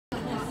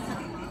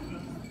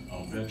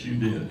Bet you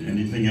did.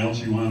 Anything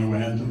else you want to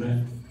add to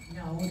that?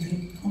 No,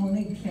 the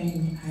only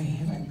thing, I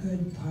have a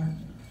good partner.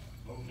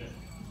 Okay.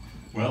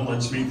 Well,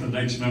 let's meet the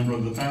next member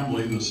of the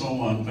family, the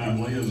Solon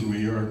family, as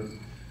we are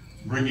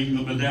bringing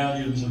the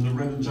medallions and the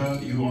ribbons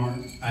out. You are?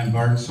 I'm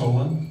Bart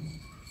Solon.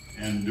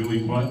 And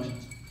doing what?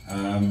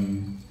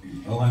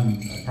 Well, I'm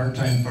a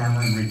part-time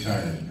farmer and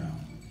retired now.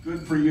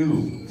 Good for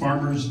you.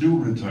 Farmers do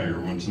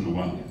retire once in a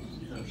while.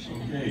 Yes,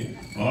 okay.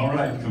 All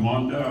right, come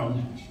on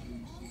down.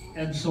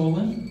 Ed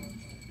Solon.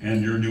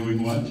 And you're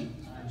doing what?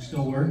 I'm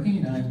still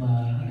working. I'm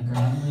an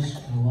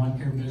agronomist in a lawn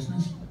care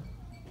business.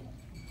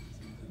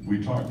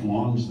 We talked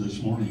lawns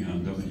this morning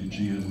on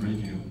WGN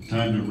radio.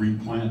 Time to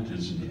replant,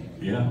 isn't it?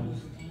 Yeah.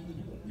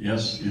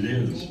 Yes, it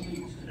is.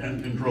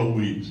 And control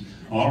weeds.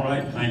 All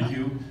right, thank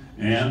you.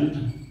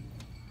 And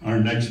our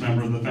next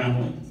member of the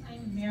family.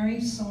 I'm Mary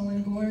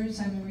Solon Gores.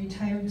 I'm a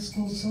retired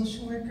school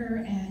social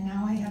worker, and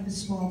now I have a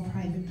small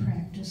private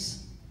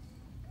practice.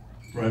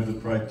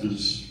 Private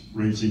practice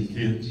raising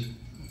kids?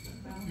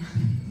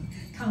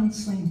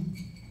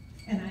 Counseling.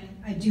 And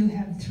I do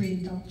have 3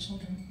 adult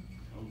children.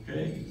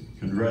 Okay,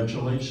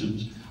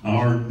 congratulations.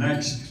 Our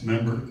next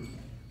member.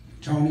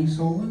 Tony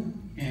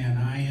Solon, and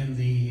I am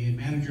the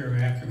manager of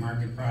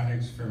aftermarket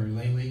products for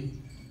Lely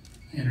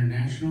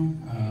International.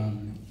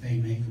 They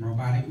make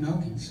robotic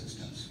milking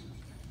systems.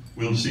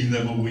 We'll see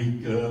them a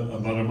week,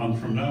 about a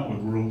month from now at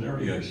World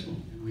Dairy Expo.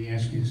 We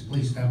ask you to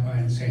please stop by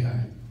and say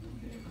hi.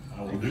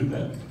 I will do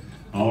that.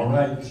 All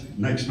right,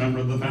 next member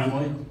of the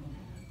family.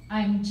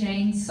 I'm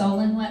Jane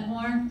Solon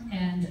Wetmore,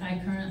 and I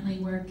currently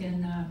work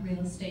in real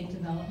estate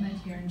development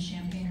here in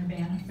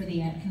Champaign-Urbana for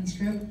the Atkins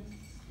Group.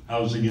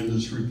 Housing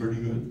industry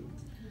pretty good?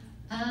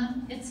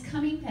 It's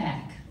coming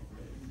back.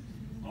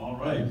 All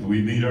right,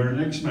 we meet our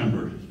next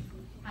member.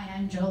 Hi,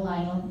 I'm Joe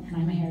Lytle, and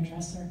I'm a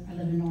hairdresser. I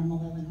live in Normal,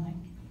 Illinois.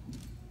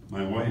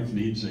 My wife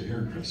needs a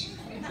hairdresser.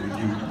 Would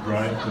you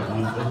drive to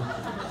Huntley?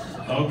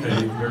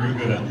 Okay, very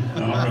good.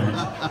 All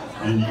right,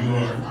 and you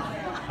are?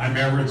 I'm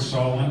Everett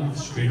Solon,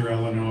 Streeter,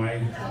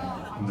 Illinois.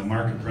 I'm the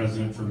market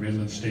president for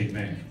Midland State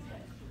Bank.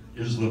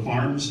 Is the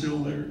farm still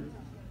there?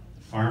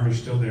 The farm is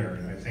still there.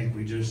 I think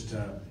we just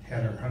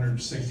had our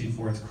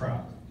 164th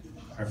crop,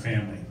 our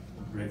family,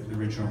 the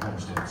original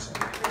homesteads.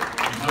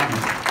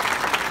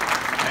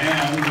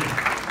 And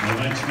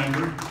the next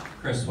member?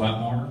 Chris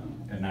Wetmore,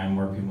 and I'm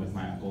working with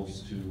my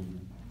uncles to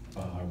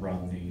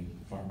run the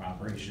farm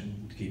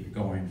operation to keep it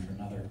going for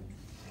another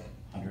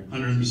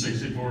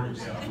 164.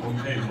 Yeah.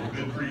 Okay, well,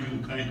 good for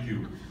you. Thank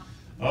you.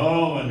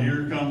 Oh, and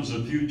here comes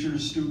a future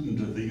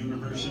student at the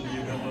University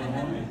of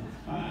Illinois.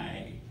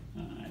 Hi.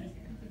 Hi.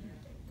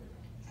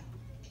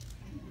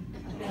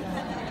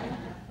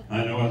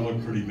 I know I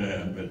look pretty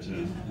bad, but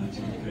that's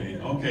okay.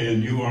 Okay,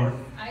 and you are?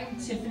 I'm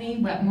Tiffany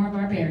Wetmore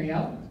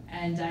Barbario,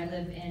 and I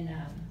live in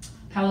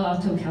Palo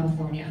Alto,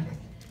 California.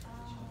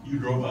 You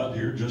drove out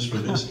here just for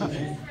this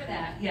today? Just for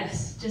that,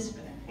 yes, just for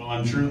that. Well,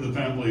 I'm sure the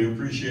family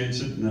appreciates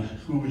it. And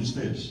who is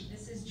this?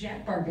 This is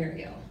Jack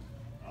Barbario.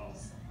 Oh.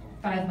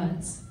 5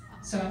 months.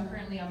 So I'm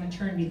currently on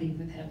maternity leave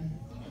with him.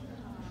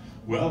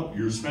 Well,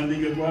 you're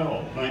spending it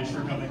well. Thanks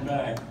for coming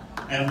back.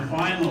 And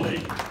finally,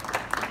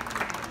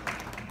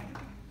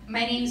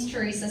 My name is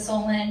Teresa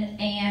Solon,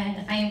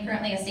 and I am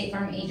currently a State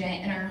Farm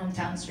agent in our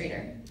hometown,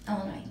 Streeter,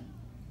 Illinois.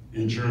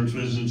 insurance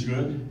business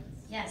good?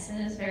 Yes, it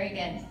is very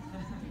good.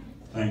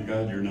 Thank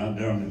God you're not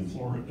down in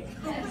Florida.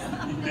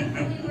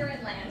 Yes, we were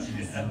inland.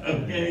 Yeah,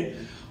 okay,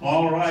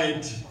 all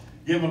right.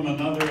 Give them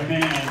another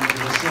hand to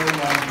the Solon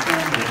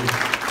family.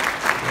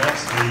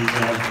 That's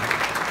the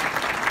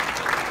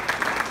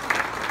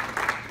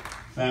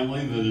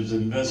family that has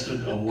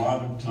invested a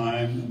lot of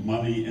time,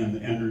 money,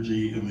 and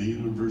energy in the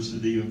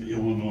University of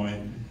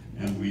Illinois,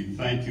 and we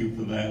thank you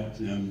for that,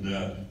 and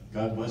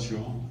God bless you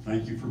all.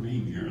 Thank you for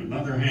being here.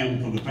 Another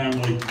hand for the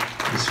family,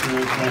 the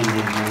Spirit family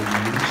of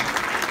warriors.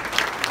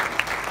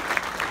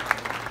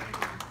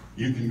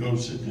 You can go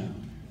sit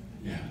down.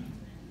 Yeah.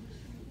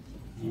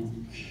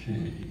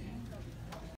 Okay.